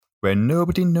Where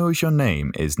Nobody Knows Your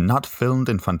Name is not filmed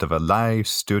in front of a live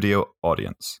studio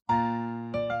audience.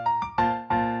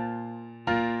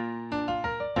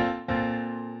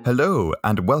 Hello,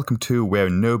 and welcome to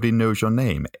Where Nobody Knows Your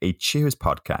Name, a Cheers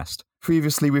podcast.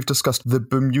 Previously, we've discussed the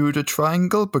Bermuda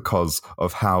Triangle because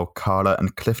of how Carla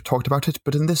and Cliff talked about it,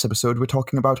 but in this episode, we're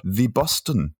talking about the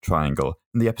Boston Triangle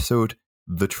in the episode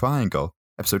The Triangle.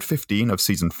 Episode 15 of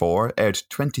Season 4 aired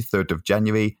 23rd of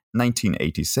January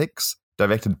 1986.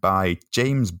 Directed by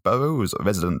James Burrows,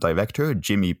 resident director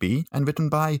Jimmy B, and written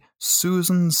by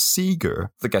Susan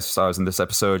Seeger. The guest stars in this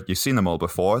episode, you've seen them all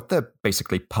before. They're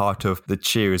basically part of the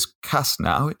Cheers cast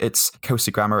now. It's Kelsey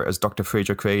Grammer as Dr.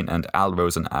 Frasier Crane and Al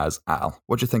Rosen as Al.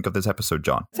 What do you think of this episode,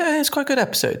 John? It's quite a good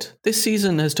episode. This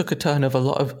season has took a turn of a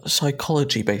lot of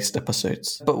psychology-based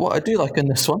episodes. But what I do like in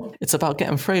this one, it's about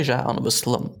getting Frasier out of a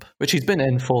slump, which he's been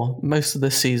in for most of the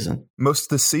season. Most of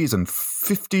the season,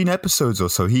 15 episodes or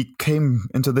so. He came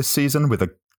into this season with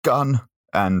a gun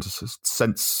and a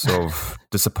sense of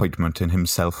disappointment in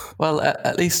himself. Well,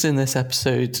 at least in this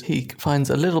episode, he finds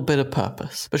a little bit of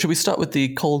purpose. But should we start with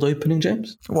the cold opening,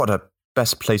 James? What a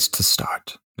best place to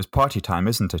start. It's party time,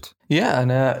 isn't it? Yeah,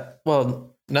 and,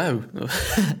 well, no.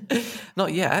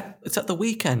 Not yet. It's at the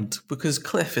weekend because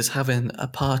Cliff is having a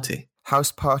party.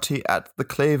 House party at the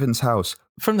Clavins' house.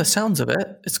 From the sounds of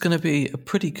it, it's going to be a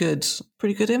pretty good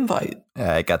invite.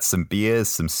 I got some beers,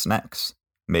 some snacks,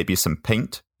 maybe some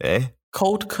paint, eh?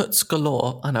 Cold cuts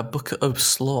galore and a bucket of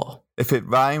slaw. If it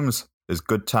rhymes, there's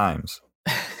good times.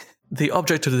 The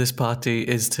object of this party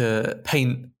is to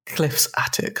paint Cliff's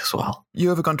attic as well.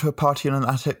 You ever gone to a party in an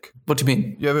attic? What do you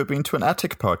mean? You ever been to an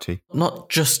attic party? Not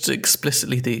just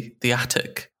explicitly the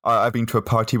attic. I've been to a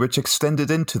party which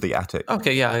extended into the attic.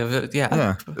 Okay, yeah.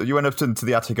 Yeah, you went up into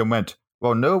the attic and went,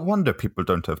 well, no wonder people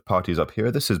don't have parties up here.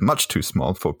 This is much too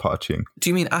small for partying. Do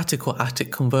you mean attic or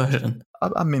attic conversion?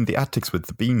 I mean the attics with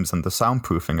the beams and the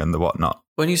soundproofing and the whatnot.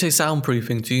 When you say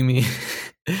soundproofing, do you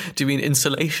mean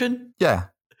insulation? Yeah.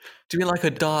 Do you mean like a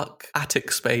dark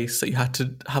attic space that you had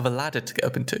to have a ladder to get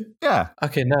up into? Yeah.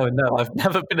 Okay, no, I've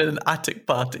never been in an attic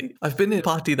party. I've been in a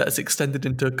party that's extended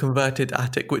into a converted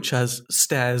attic which has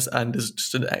stairs and is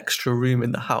just an extra room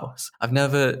in the house. I've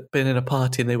never been in a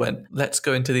party and they went, let's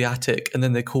go into the attic, and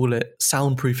then they call it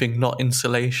soundproofing, not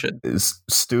insulation. It's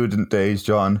student days,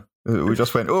 John. We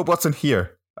just went, oh, what's in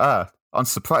here?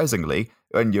 Unsurprisingly,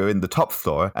 when you're in the top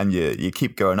floor and you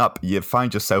keep going up, you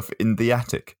find yourself in the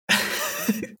attic.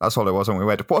 That's all it was when we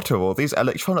went, what are all these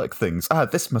electronic things?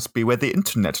 This must be where the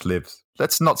internet lives.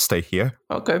 Let's not stay here.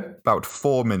 Okay. About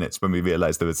 4 minutes when we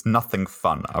realised there was nothing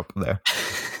fun up there.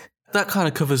 That kind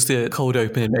of covers the cold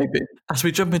opening, maybe. As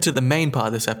we jump into the main part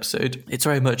of this episode, it's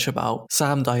very much about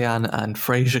Sam, Diane, and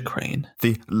Frasier Crane.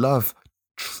 The love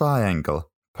triangle,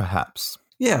 perhaps.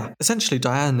 Yeah, essentially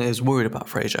Diane is worried about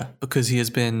Frasier because he has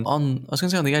been on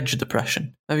the edge of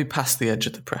depression, maybe past the edge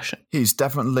of depression. He's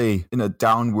definitely in a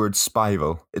downward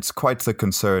spiral. It's quite the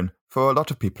concern for a lot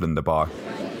of people in the bar.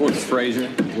 Poor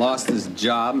Frasier. Lost his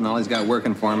job and all he's got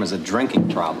working for him is a drinking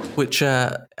problem. Which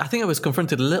I think I was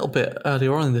confronted a little bit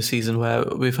earlier on in the season where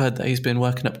we've heard that he's been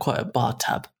working up quite a bar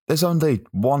tab. There's only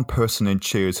one person in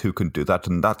Cheers who can do that,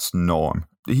 and that's Norm.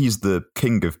 He's the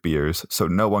king of beers, so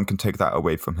no one can take that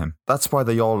away from him. That's why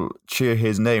they all cheer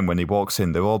his name when he walks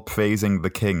in. They're all praising the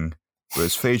king.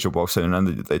 Whereas Frasier walks in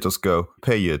and they just go,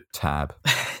 pay your tab.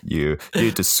 You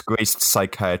disgraced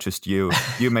psychiatrist, you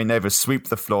may never sweep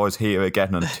the floors here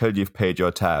again until you've paid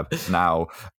your tab. Now,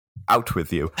 out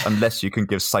with you, unless you can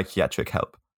give psychiatric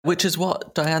help. Which is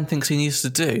what Diane thinks he needs to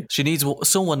do. She needs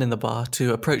someone in the bar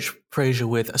to approach Frasier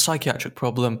with a psychiatric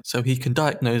problem so he can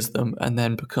diagnose them and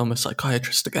then become a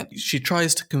psychiatrist again. She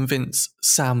tries to convince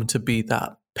Sam to be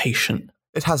that patient.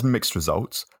 It has mixed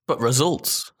results. But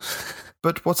results?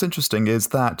 But what's interesting is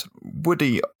that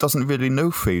Woody doesn't really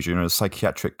know Frasier in a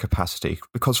psychiatric capacity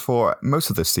because for most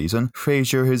of this season,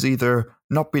 Frasier has either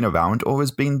not been around or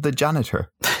has been the janitor.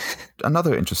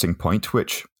 Another interesting point,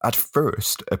 which at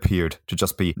first appeared to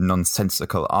just be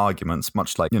nonsensical arguments,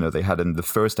 much like, they had in the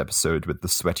first episode with the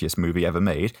sweatiest movie ever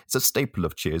made. It's a staple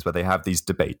of Cheers where they have these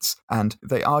debates, and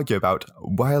they argue about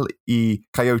Wile E.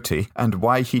 Coyote and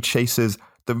why he chases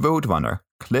the Roadrunner.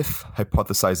 Cliff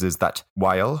hypothesizes that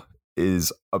Wile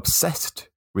is obsessed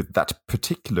with that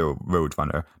particular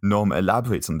Roadrunner. Norm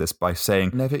elaborates on this by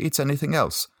saying, never eats anything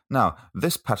else. Now,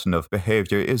 this pattern of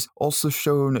behavior is also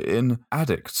shown in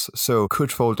addicts, so could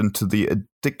fall into the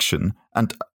addiction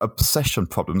and obsession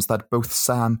problems that both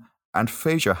Sam and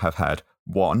Frasier have had,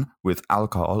 one with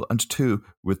alcohol and two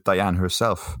with Diane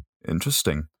herself.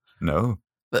 Interesting. No?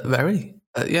 Very.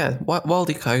 Yeah,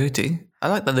 Wile E. Coyote. I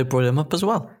like that they brought him up as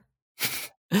well.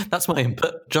 That's my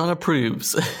input. John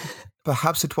approves.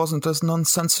 Perhaps it wasn't as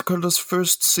nonsensical as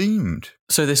first seemed.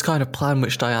 So this kind of plan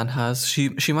which Diane has, she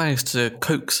managed to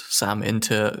coax Sam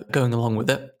into going along with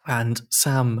it, and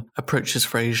Sam approaches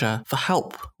Frasier for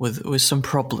help with some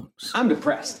problems. I'm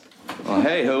depressed. Well,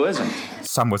 hey, who isn't?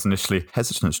 Sam was initially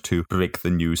hesitant to break the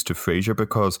news to Frasier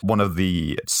because one of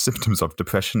the symptoms of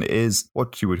depression is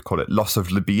what you would call it, loss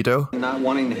of libido. Not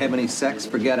wanting to have any sex?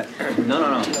 Forget it. No.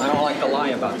 I don't like to lie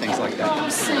about things like that. Oh,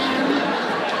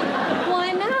 Sam.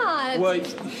 Why not? Well,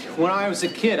 when I was a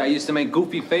kid, I used to make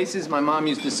goofy faces. My mom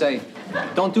used to say,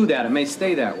 don't do that. It may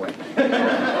stay that way.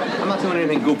 I'm not doing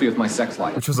anything goofy with my sex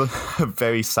life. Which was a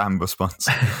very Sam response.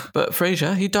 But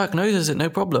Frasier, he diagnoses it no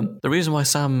problem. The reason why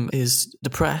Sam is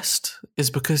depressed is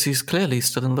because he's clearly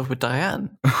still in love with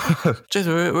Diane. Jeez,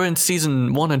 we're in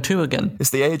season 1 and 2 again.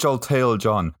 It's the age-old tale,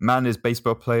 John. Man is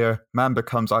baseball player, man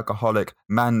becomes alcoholic,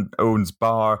 man owns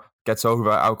bar, gets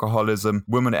over alcoholism,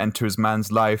 woman enters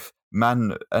man's life.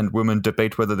 Man and woman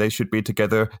debate whether they should be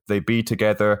together. They be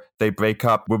together. They break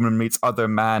up. Woman meets other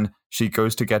man. She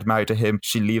goes to get married to him.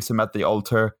 She leaves him at the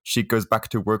altar. She goes back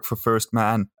to work for first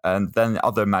man. And then the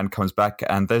other man comes back.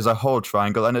 And there's a whole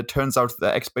triangle. And it turns out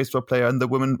the ex-baseball player and the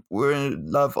woman were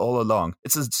in love all along.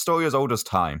 It's a story as old as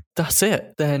time. That's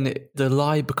it. Then the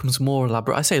lie becomes more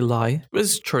elaborate. I say lie.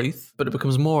 It's truth, but it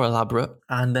becomes more elaborate.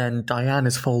 And then Diane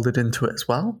is folded into it as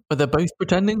well. But they're both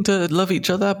pretending to love each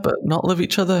other, but not love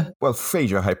each other. Well,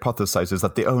 Frasier hypothesizes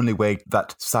that the only way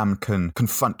that Sam can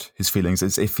confront his feelings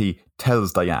is if he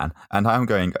tells Diane. And I'm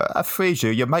going,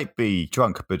 Frasier, you might be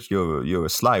drunk, but you're a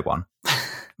sly one.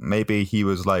 Maybe he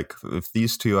was like, if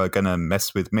these two are going to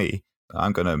mess with me,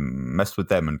 I'm going to mess with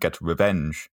them and get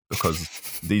revenge.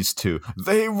 Because these two,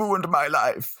 they ruined my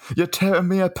life. You're tearing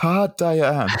me apart,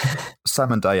 Diane.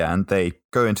 Sam and Diane, they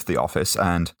go into the office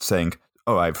and saying,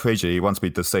 all right, Frasier, he wants me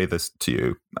to say this to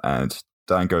you. And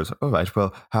Diane goes, all right,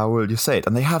 well, how will you say it?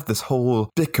 And they have this whole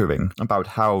bickering about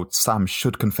how Sam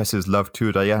should confess his love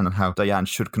to Diane and how Diane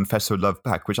should confess her love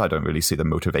back, which I don't really see the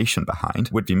motivation behind.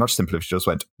 Would be much simpler if she just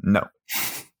went, no.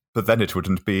 But then it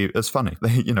wouldn't be as funny. They,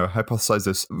 hypothesize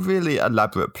this really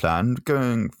elaborate plan,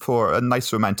 going for a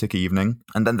nice romantic evening,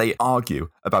 and then they argue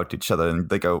about each other, and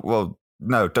they go, well,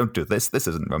 no, don't do this. This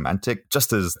isn't romantic.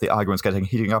 Just as the argument's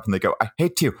heating up and they go, I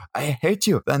hate you.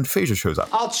 Then Frasier shows up.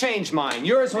 I'll change mine.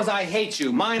 Yours was I hate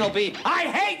you. Mine'll be I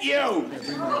hate you!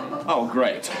 Oh,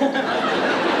 great.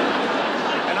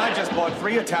 And I just bought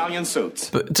 3 Italian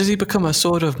suits. But does he become a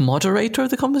sort of moderator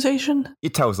of the conversation? He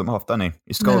tells them off, doesn't he?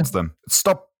 He scolds them.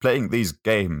 Stop playing these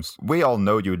games. We all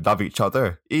know you love each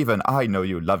other. Even I know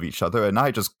you love each other, and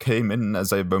I just came in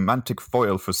as a romantic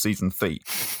foil for season 3.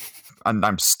 And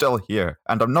I'm still here.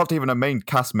 And I'm not even a main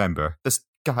cast member. This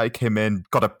guy came in,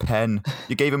 got a pen.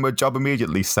 You gave him a job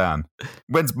immediately, Sam.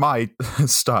 When's my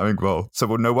starring role? So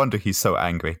no wonder he's so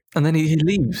angry. And then he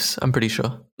leaves, I'm pretty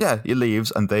sure. Yeah, he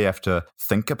leaves and they have to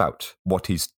think about what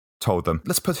he's told them.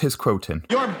 Let's put his quote in.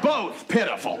 You're both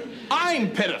pitiful. I'm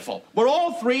pitiful. We're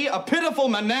all 3 a pitiful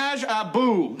menage a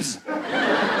boobs.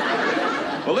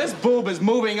 Well, this boob is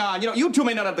moving on. You two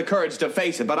may not have the courage to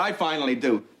face it, but I finally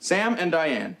do. Sam and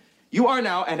Diane. You are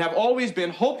now and have always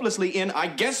been hopelessly in, I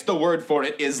guess the word for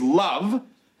it is love.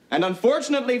 And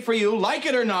unfortunately for you, like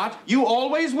it or not, you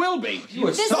always will be.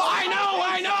 I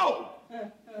know!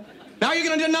 Now you're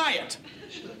going to deny it.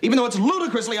 Even though it's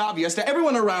ludicrously obvious to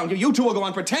everyone around you, you two will go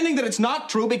on pretending that it's not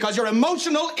true because you're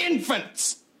emotional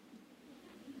infants.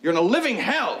 You're in a living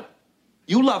hell.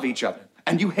 You love each other,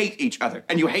 and you hate each other,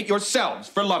 and you hate yourselves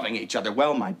for loving each other.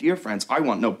 Well, my dear friends, I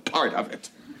want no part of it.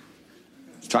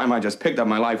 It's time I just picked up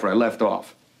my life where I left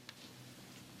off.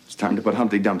 It's time to put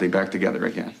Humpty Dumpty back together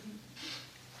again.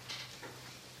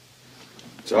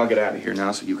 So I'll get out of here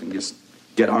now so you can just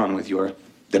get on with your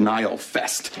denial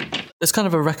fest. There's kind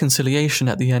of a reconciliation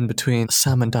at the end between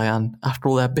Sam and Diane after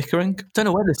all their bickering. Don't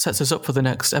know whether this sets us up for the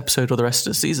next episode or the rest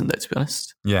of the season, though, to be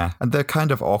honest. Yeah, and they're kind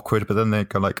of awkward, but then they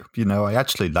go like, I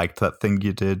actually liked that thing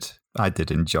you did. I did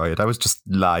enjoy it. I was just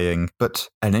lying. But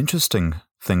an interesting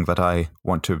thing that I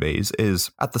want to raise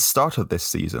is at the start of this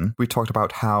season, we talked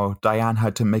about how Diane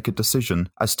had to make a decision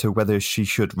as to whether she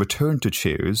should return to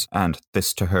Cheers, and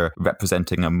this to her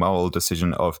representing a moral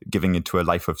decision of giving into a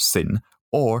life of sin,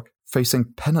 or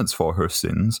facing penance for her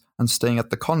sins and staying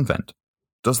at the convent.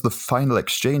 Does the final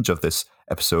exchange of this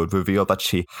episode reveal that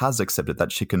she has accepted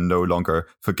that she can no longer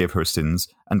forgive her sins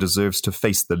and deserves to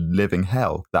face the living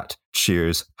hell that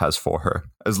Cheers has for her,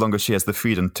 as long as she has the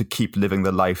freedom to keep living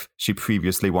the life she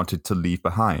previously wanted to leave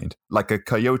behind? Like a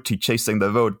coyote chasing the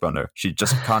roadrunner, she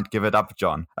just can't give it up,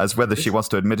 John, as whether she wants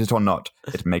to admit it or not,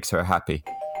 it makes her happy.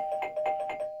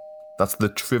 That's the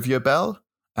trivia bell.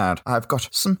 And I've got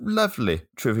some lovely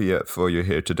trivia for you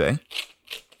here today.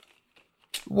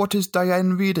 What is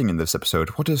Diane reading in this episode?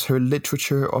 What is her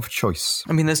literature of choice?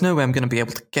 I mean, there's no way I'm going to be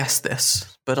able to guess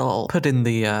this, but I'll put in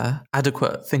the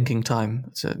adequate thinking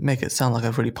time to make it sound like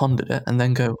I've really pondered it, and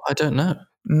then go, I don't know.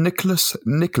 Nicholas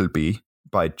Nickleby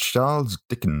by Charles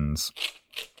Dickens.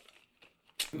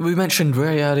 We mentioned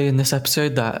very early in this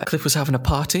episode that Cliff was having a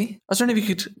party. I was wondering if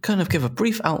you could kind of give a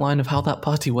brief outline of how that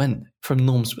party went from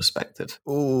Norm's perspective.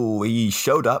 Oh, he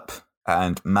showed up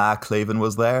and Ma Claven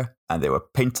was there and they were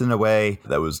painting away.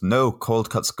 There was no cold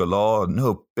cuts galore,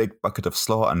 no big bucket of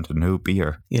slaw and no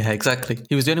beer. Yeah, exactly.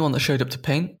 He was the only one that showed up to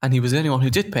paint, and he was the only one who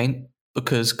did paint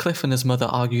because Cliff and his mother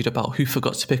argued about who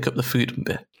forgot to pick up the food and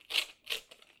beer.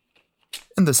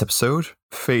 In this episode,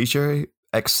 Frasier,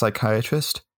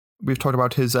 ex-psychiatrist, we've talked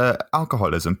about his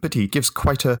alcoholism, but he gives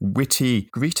quite a witty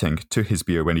greeting to his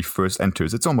beer when he first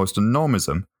enters. It's almost a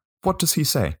Normism. What does he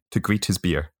say to greet his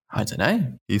beer? I don't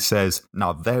know. He says,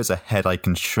 "Now there's a head I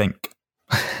can shrink."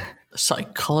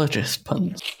 Psychologist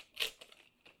puns.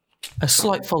 A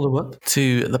slight follow-up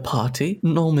to the party.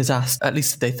 Norm is asked, at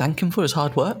least did they thank him for his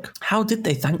hard work? How did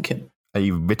they thank him?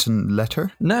 A written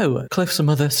letter? No. Cliff's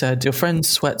mother said, "Your friend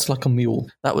sweats like a mule."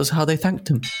 That was how they thanked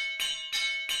him.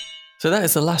 So that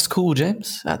is the last call,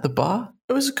 James, at the bar.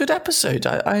 It was a good episode.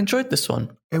 I enjoyed this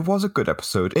one. It was a good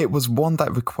episode. It was one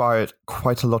that required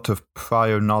quite a lot of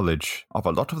prior knowledge of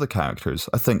a lot of the characters.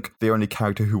 I think the only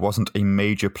character who wasn't a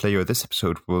major player this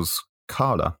episode was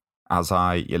Carla. As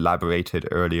I elaborated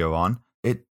earlier on,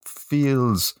 it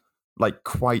feels like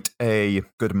quite a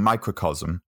good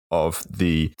microcosm of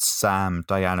the Sam,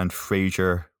 Diane and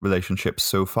Frasier relationship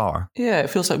so far. Yeah, it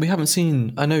feels like we haven't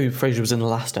seen... I know Frasier was in the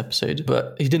last episode,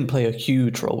 but he didn't play a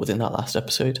huge role within that last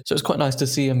episode. So it's quite nice to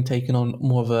see him taking on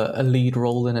more of a lead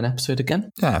role in an episode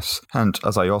again. Yes, and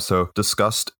as I also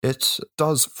discussed, it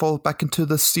does fall back into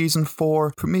the season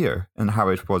 4 premiere and how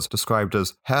it was described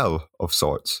as hell of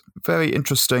sorts. Very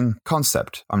interesting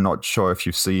concept. I'm not sure if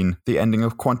you've seen the ending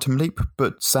of Quantum Leap,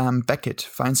 but Sam Beckett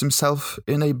finds himself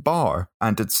in a bar,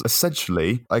 and it's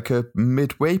essentially like a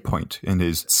midway point in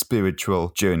his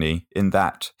spiritual journey in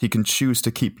that he can choose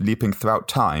to keep leaping throughout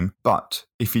time, but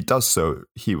if he does so,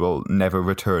 he will never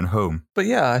return home. But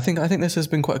yeah, I think this has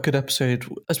been quite a good episode.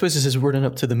 I suppose this is running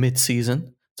up to the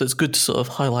mid-season, so it's good to sort of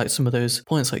highlight some of those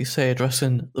points, like you say,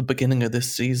 addressing the beginning of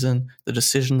this season, the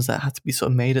decisions that had to be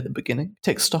sort of made at the beginning.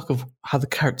 Take stock of how the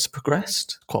characters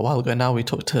progressed. Quite a while ago now, we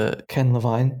talked to Ken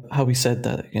Levine, how he said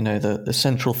that, you know, the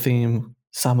central theme,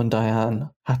 Sam and Diane,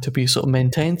 had to be sort of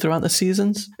maintained throughout the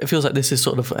seasons. It feels like this is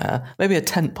sort of maybe a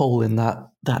tentpole in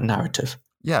that narrative.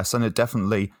 Yes, and it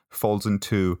definitely falls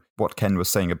into what Ken was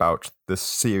saying about the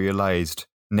serialized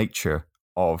nature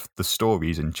of the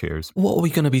stories in Cheers. What are we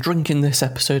going to be drinking this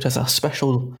episode as our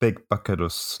special... Big bucket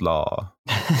of slaw.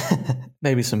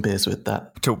 Maybe some beers with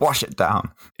that. To wash it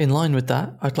down. In line with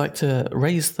that, I'd like to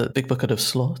raise the big bucket of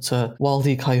slaw to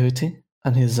Wildy Coyote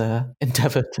and his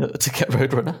endeavour to get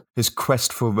Roadrunner. His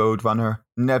quest for Roadrunner,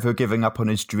 never giving up on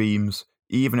his dreams,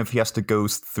 even if he has to go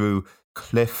through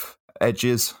cliff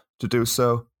edges to do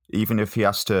so, even if he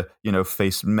has to,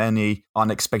 face many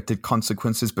unexpected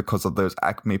consequences because of those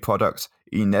Acme products,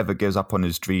 he never gives up on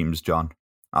his dreams, John.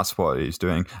 That's what he's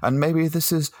doing. And maybe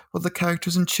this is what the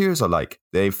characters in Cheers are like.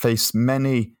 They face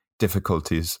many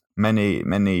difficulties,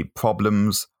 many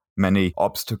problems, many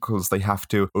obstacles they have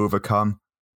to overcome,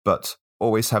 but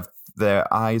always have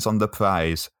their eyes on the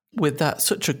prize. With that,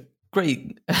 such a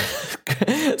great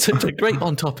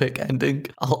on-topic ending,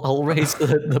 I'll raise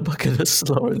the bucket of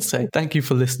slaw and say thank you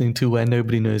for listening to Where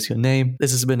Nobody Knows Your Name.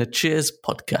 This has been a Cheers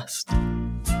podcast.